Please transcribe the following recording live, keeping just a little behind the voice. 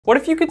What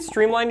if you could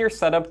streamline your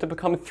setup to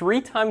become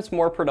 3 times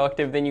more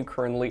productive than you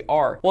currently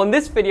are? Well, in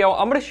this video,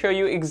 I'm going to show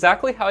you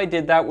exactly how I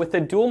did that with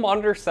a dual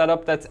monitor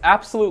setup that's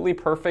absolutely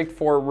perfect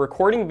for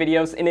recording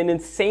videos in an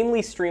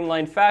insanely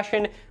streamlined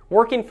fashion,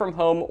 working from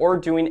home, or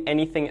doing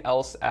anything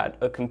else at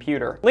a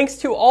computer. Links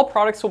to all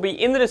products will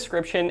be in the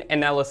description,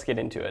 and now let's get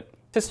into it.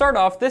 To start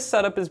off, this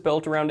setup is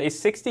built around a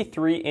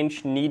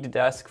 63-inch kneed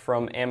desk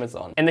from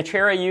Amazon. And the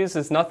chair I use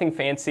is nothing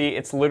fancy,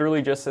 it's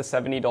literally just a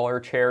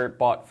 $70 chair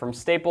bought from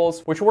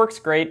Staples, which works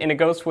great, and it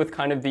goes with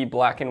kind of the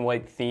black and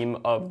white theme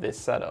of this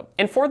setup.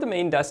 And for the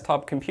main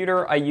desktop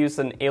computer, I use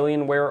an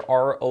Alienware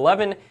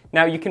R11.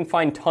 Now you can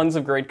find tons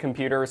of great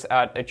computers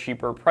at a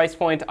cheaper price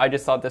point. I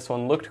just thought this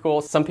one looked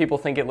cool. Some people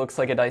think it looks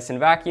like a Dyson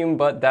vacuum,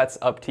 but that's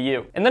up to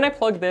you. And then I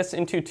plug this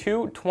into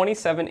two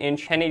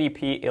 27-inch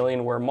 1080p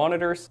Alienware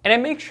monitors, and I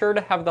make sure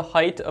to have the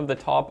height of the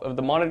top of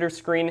the monitor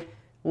screen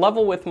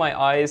level with my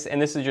eyes,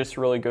 and this is just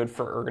really good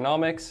for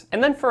ergonomics.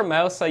 And then for a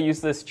mouse, I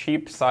use this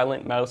cheap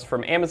silent mouse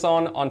from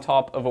Amazon on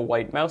top of a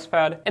white mouse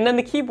pad. And then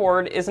the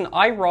keyboard is an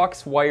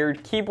iRox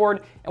wired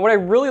keyboard, and what I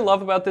really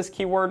love about this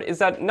keyboard is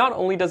that not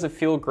only does it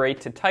feel great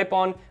to type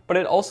on, but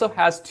it also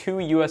has 2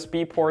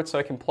 USB ports so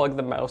I can plug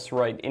the mouse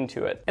right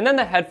into it. And then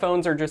the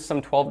headphones are just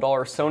some $12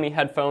 Sony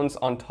headphones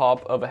on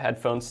top of a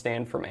headphone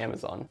stand from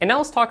Amazon. And now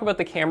let's talk about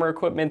the camera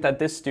equipment that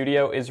this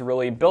studio is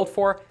really built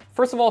for.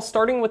 First of all,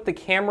 starting with the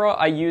camera,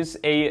 I use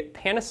a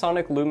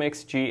Panasonic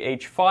Lumix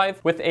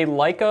GH5 with a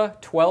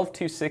Leica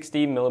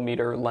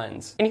 12-60mm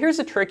lens. And here's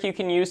a trick you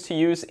can use to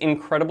use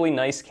incredibly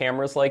nice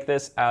cameras like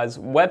this as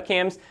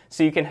webcams,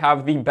 so you can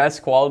have the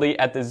best quality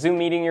at the Zoom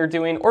meeting you're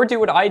doing, or do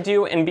what I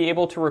do and be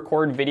able to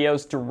record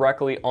videos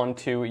directly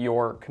onto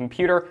your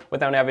computer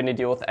without having to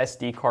deal with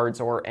SD cards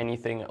or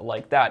anything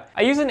like that.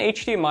 I use an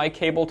HDMI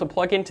cable to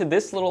plug into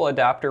this little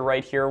adapter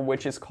right here,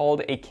 which is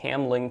called a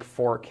CamLink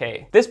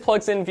 4K. This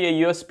plugs in via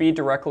USB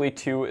directly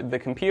to the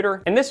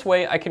computer, and this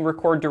way I can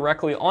record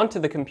directly onto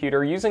the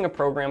computer using a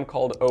program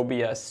called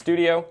OBS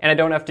Studio, and I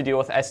don't have to deal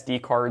with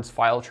SD cards,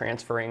 file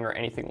transferring, or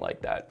anything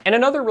like that. And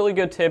another really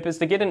good tip is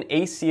to get an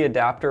AC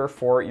adapter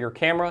for your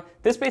camera.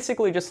 This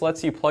basically just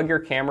lets you plug your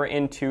camera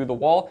into the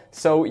wall,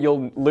 so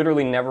you'll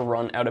literally never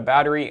run out of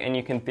battery, and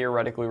you can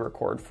theoretically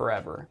record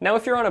forever. Now,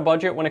 if you're on a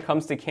budget when it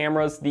comes to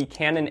cameras, the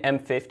Canon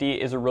M50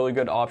 is a really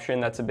good option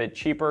that's a bit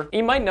cheaper.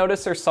 You might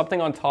notice there's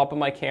something on top of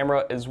my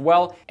camera as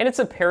well, and it's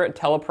a Parrot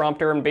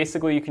teleprompter, and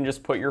basically you can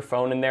just put your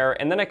phone in there,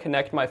 and then I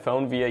connect my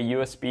phone via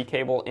USB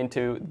cable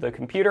into the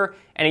computer,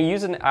 and I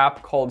use an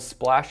app called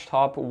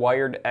SplashTop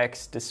Wired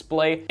X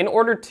Display in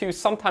order to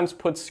sometimes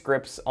put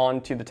scripts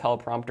onto the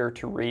teleprompter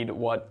to read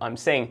what I'm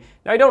saying.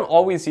 Now, I don't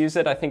always use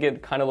it. I think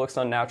it kind of looks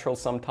unnatural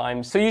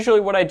sometimes. So usually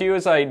what I do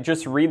is I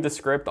just read the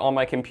script on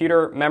my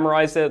computer,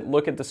 memorize it,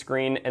 look at the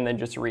screen, and then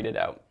just read it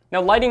out.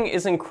 Now, lighting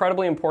is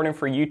incredibly important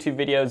for YouTube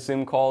videos,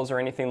 Zoom calls, or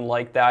anything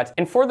like that.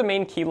 And for the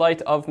main key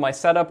light of my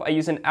setup, I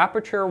use an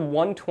Aperture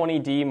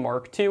 120D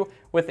Mark II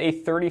with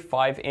a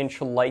 35-inch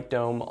light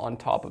dome on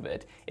top of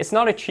it. It's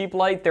not a cheap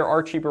light. There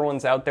are cheaper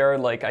ones out there.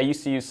 Like, I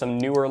used to use some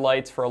newer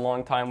lights for a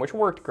long time, which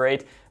worked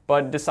great,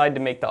 but decided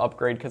to make the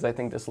upgrade because I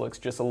think this looks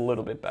just a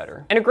little bit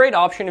better. And a great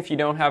option if you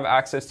don't have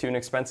access to an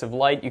expensive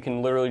light, you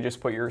can literally just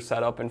put your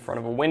setup in front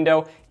of a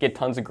window, get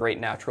tons of great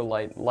natural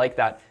light like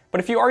that. But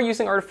if you are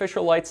using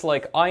artificial lights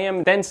like I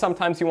am, then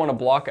sometimes you want to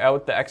block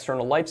out the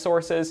external light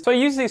sources. So I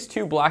use these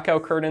 2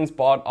 blackout curtains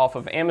bought off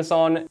of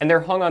Amazon, and they're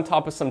hung on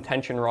top of some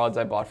tension rods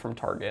I bought from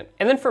Target.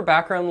 And then for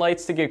background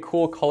lights, to get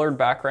cool colored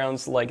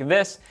backgrounds like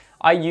this,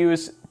 I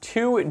use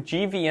 2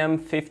 GVM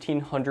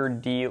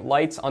 1500D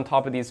lights on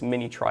top of these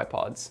mini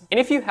tripods. And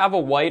if you have a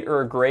white or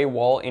a gray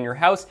wall in your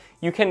house,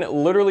 you can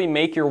literally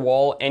make your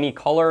wall any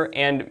color,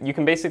 and you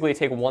can basically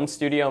take one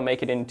studio and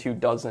make it into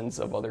dozens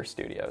of other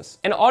studios.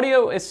 And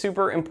audio is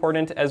super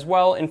important as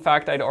well. In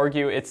fact, I'd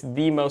argue it's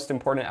the most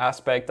important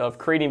aspect of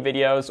creating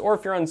videos, or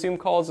if you're on Zoom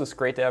calls, it's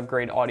great to have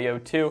great audio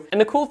too. And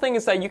the cool thing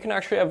is that you can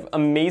actually have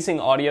amazing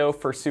audio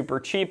for super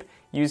cheap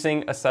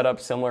using a setup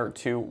similar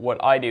to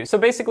what I do. So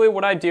basically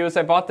what I do is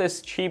I bought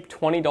this cheap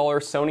 $20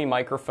 Sony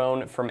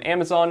microphone from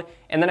Amazon,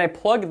 and then I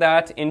plug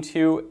that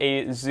into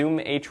a Zoom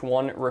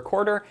H1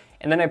 recorder,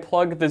 and then I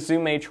plug the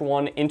Zoom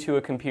H1 into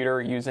a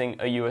computer using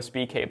a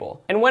USB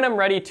cable. And when I'm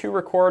ready to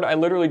record, I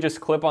literally just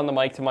clip on the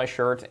mic to my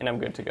shirt and I'm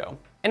good to go.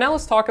 And now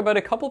let's talk about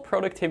a couple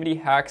productivity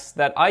hacks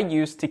that I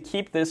use to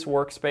keep this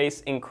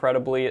workspace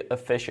incredibly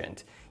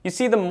efficient. You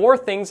see, the more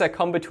things that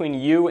come between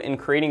you and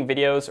creating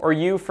videos, or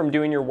you from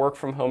doing your work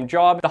from home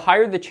job, the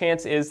higher the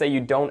chance is that you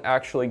don't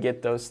actually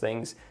get those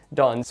things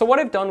done. So what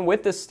I've done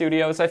with this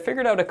studio is I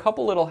figured out a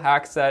couple little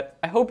hacks that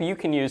I hope you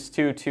can use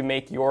too to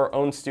make your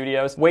own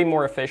studios way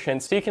more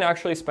efficient, so you can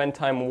actually spend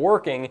time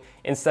working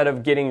instead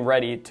of getting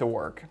ready to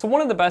work. So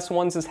one of the best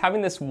ones is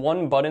having this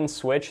 1-button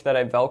switch that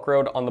I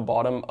velcroed on the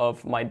bottom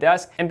of my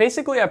desk, and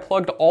basically I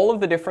plugged all of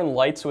the different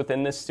lights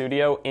within this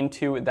studio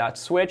into that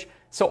switch.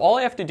 So all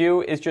I have to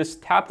do is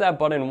just tap that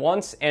button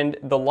once, and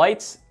the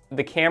lights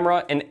the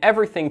camera, and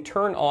everything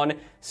turn on,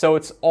 so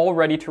it's all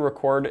ready to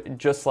record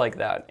just like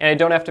that. And I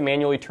don't have to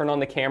manually turn on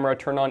the camera,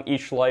 turn on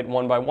each light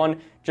one by one,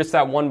 just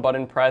that one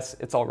button press,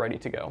 it's all ready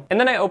to go. And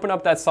then I open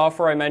up that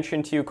software I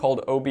mentioned to you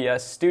called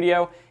OBS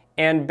Studio,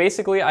 and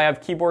basically I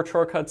have keyboard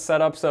shortcuts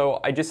set up, so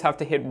I just have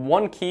to hit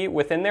one key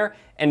within there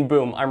and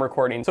boom, I'm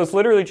recording. So it's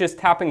literally just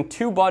tapping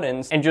 2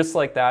 buttons and just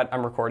like that,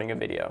 I'm recording a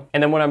video.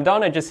 And then when I'm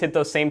done, I just hit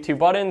those same 2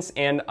 buttons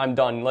and I'm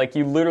done. Like,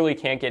 you literally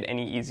can't get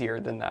any easier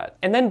than that.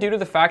 And then due to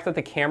the fact that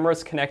the camera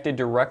is connected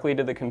directly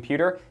to the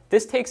computer,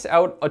 this takes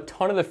out a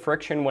ton of the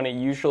friction when it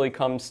usually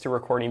comes to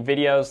recording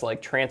videos,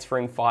 like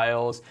transferring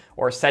files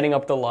or setting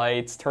up the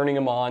lights, turning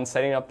them on,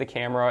 setting up the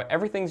camera.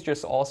 Everything's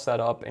just all set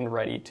up and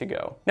ready to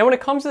go. Now, when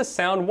it comes to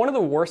sound, one of the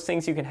worst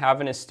things you can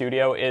have in a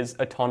studio is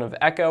a ton of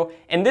echo.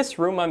 And this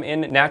room I'm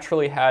in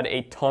naturally had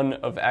a ton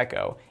of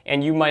echo,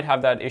 and you might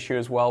have that issue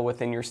as well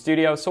within your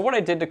studio. So what I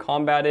did to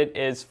combat it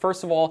is,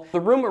 first of all, the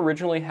room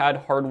originally had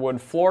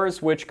hardwood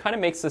floors, which kind of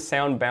makes the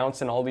sound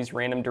bounce in all these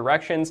random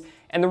directions.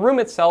 And the room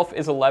itself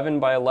is 11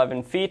 by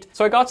 11 feet.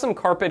 So I got some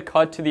carpet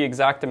cut to the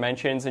exact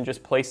dimensions and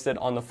just placed it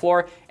on the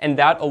floor, and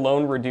that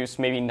alone reduced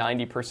maybe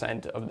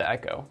 90% of the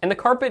echo. And the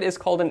carpet is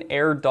called an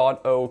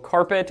Air.O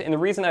carpet, and the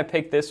reason I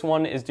picked this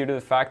one is due to the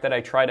fact that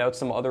I tried out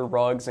some other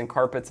rugs and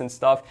carpets and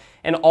stuff,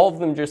 and all of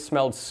them just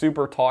smelled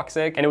super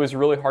toxic, and it was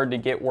really hard to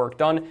get work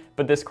done,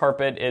 but this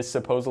carpet is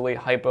supposedly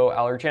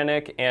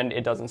hypoallergenic, and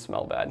it doesn't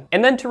smell bad.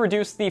 And then to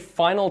reduce the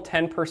final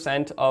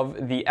 10%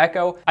 of the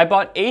echo, I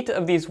bought 8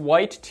 of these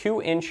white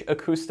 2-inch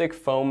acoustic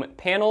foam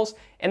panels,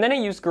 and then I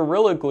used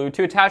Gorilla Glue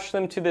to attach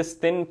them to this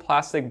thin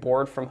plastic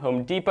board from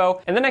Home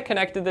Depot, and then I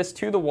connected this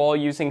to the wall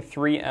using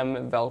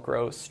 3M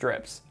Velcro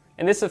strips.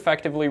 And this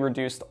effectively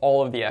reduced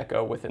all of the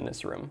echo within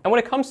this room. And when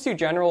it comes to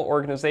general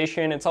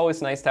organization, it's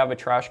always nice to have a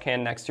trash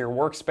can next to your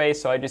workspace,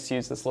 so I just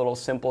use this little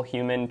Simple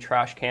Human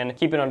trash can,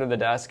 keep it under the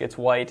desk, it's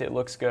white, it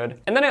looks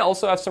good. And then I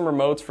also have some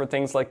remotes for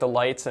things like the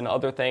lights and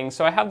other things,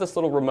 so I have this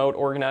little remote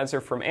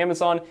organizer from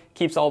Amazon,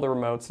 keeps all the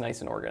remotes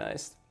nice and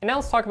organized. And now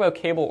let's talk about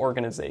cable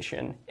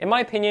organization. In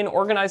my opinion,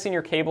 organizing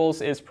your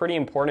cables is pretty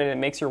important. It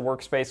makes your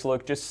workspace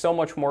look just so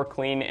much more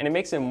clean, and it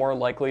makes it more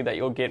likely that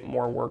you'll get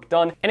more work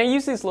done. And I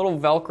use these little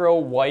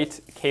Velcro white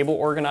cable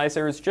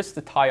organizers just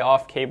to tie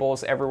off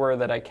cables everywhere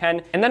that I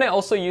can. And then I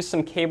also use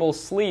some cable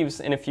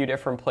sleeves in a few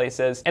different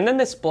places. And then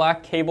this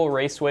black cable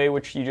raceway,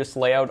 which you just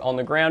lay out on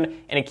the ground,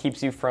 and it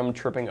keeps you from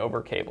tripping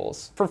over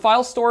cables. For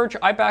file storage,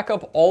 I back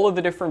up all of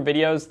the different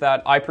videos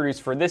that I produce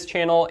for this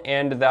channel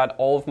and that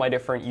all of my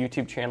different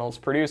YouTube channels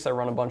produce. I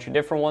run a bunch of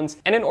different ones.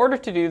 And in order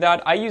to do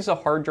that, I use a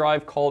hard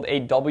drive called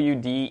a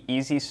WD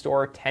Easy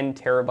Store 10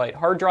 terabyte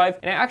hard drive.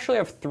 And I actually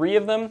have 3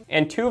 of them,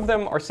 and 2 of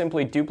them are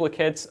simply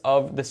duplicates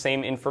of the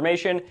same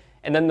information.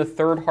 And then the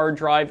third hard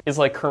drive is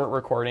like current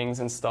recordings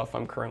and stuff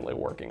I'm currently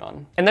working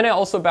on. And then I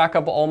also back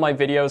up all my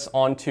videos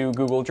onto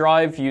Google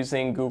Drive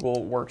using Google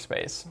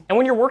Workspace. And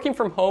when you're working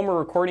from home or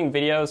recording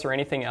videos or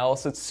anything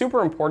else, it's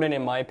super important,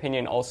 in my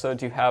opinion, also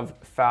to have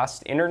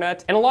fast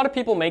internet. And a lot of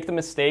people make the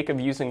mistake of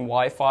using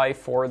Wi-Fi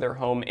for their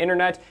home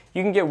internet.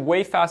 You can get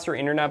way faster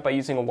internet by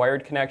using a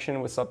wired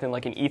connection with something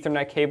like an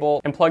Ethernet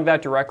cable and plug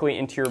that directly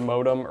into your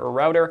modem or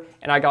router.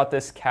 And I got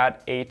this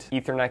Cat 8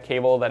 Ethernet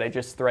cable that I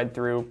just thread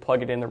through,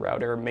 plug it in the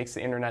router, makes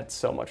the internet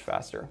so much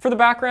faster. For the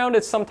background,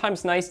 it's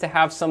sometimes nice to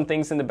have some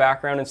things in the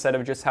background instead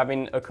of just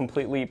having a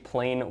completely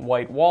plain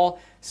white wall.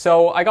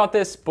 So I got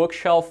this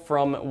bookshelf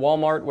from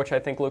Walmart, which I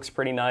think looks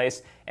pretty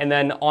nice. And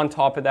then on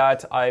top of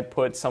that, I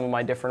put some of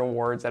my different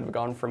awards that have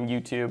gone from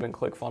YouTube and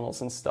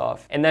ClickFunnels and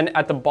stuff. And then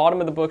at the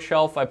bottom of the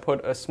bookshelf, I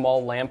put a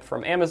small lamp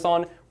from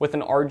Amazon with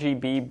an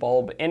RGB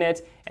bulb in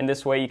it. And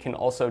this way you can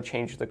also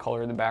change the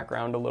color of the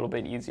background a little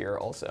bit easier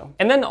also.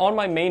 And then on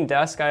my main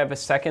desk, I have a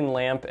second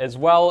lamp as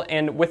well.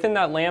 And within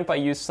that lamp, I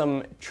use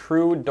some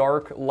true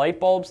dark light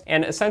bulbs.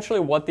 And essentially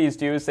what these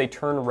do is they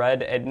turn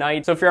red at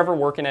night. So if you're ever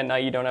working at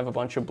night, you don't have a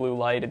bunch of blue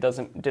light, it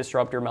doesn't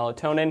disrupt your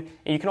melatonin.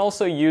 And you can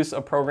also use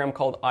a program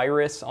called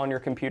Iris on your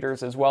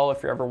computers as well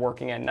if you're ever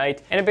working at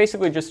night. And it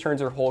basically just turns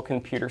your whole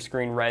computer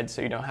screen red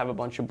so you don't have a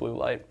bunch of blue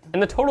light.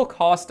 And the total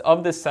cost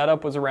of this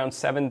setup was around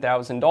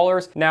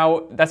 $7,000.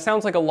 Now, that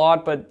sounds like a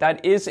lot, but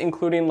that is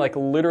including like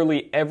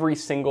literally every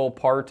single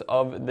part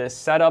of this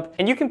setup.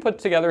 And you can put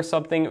together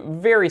something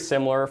very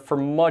similar for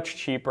much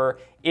cheaper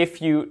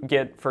if you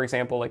get, for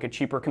example, like a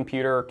cheaper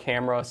computer,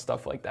 camera,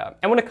 stuff like that.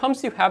 And when it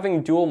comes to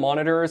having dual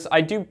monitors,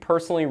 I do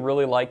personally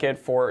really like it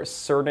for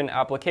certain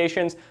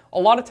applications. A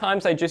lot of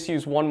times I just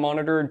use one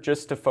monitor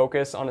just to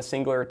focus on a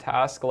singular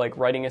task, like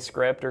writing a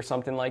script or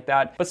something like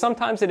that. But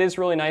sometimes it is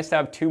really nice to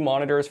have 2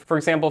 monitors. For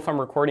example, if I'm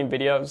recording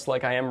videos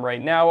like I am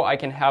right now, I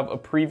can have a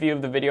preview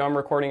of the video I'm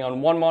recording on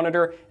one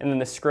monitor and then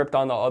the script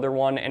on the other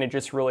one, and it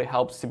just really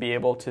helps to be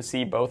able to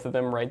see both of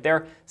them right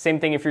there. Same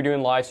thing if you're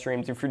doing live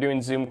streams, if you're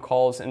doing Zoom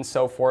calls and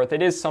so forth,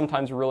 it is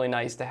sometimes really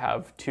nice to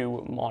have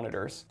two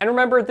monitors. And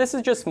remember, this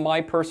is just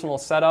my personal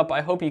setup.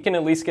 I hope you can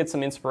at least get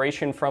some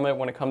inspiration from it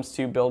when it comes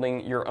to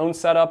building your own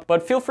setup,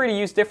 but feel free to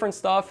use different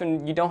stuff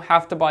and you don't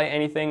have to buy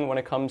anything when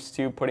it comes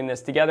to putting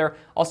this together.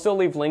 I'll still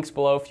leave links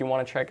below if you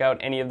want to check out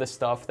any of the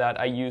stuff that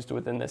I used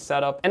within this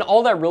setup. And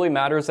all that really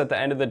matters at the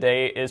end of the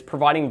day is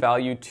providing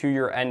value to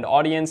your end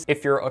audience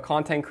if you're a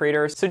content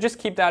creator. So just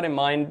keep that in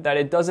mind, that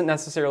it doesn't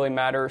necessarily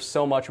matter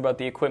so much about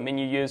the equipment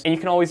you use, and you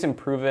can always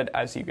improve it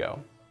as you go.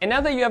 And now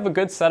that you have a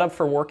good setup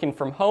for working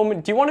from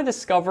home, do you want to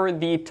discover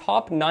the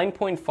top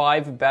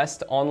 9.5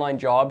 best online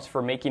jobs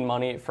for making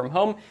money from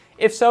home?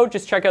 If so,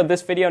 just check out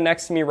this video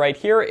next to me right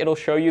here. It'll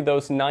show you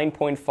those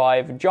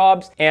 9.5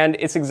 jobs, and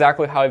it's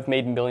exactly how I've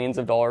made millions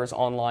of dollars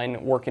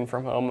online working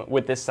from home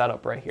with this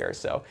setup right here.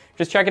 So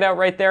just check it out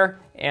right there,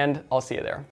 and I'll see you there.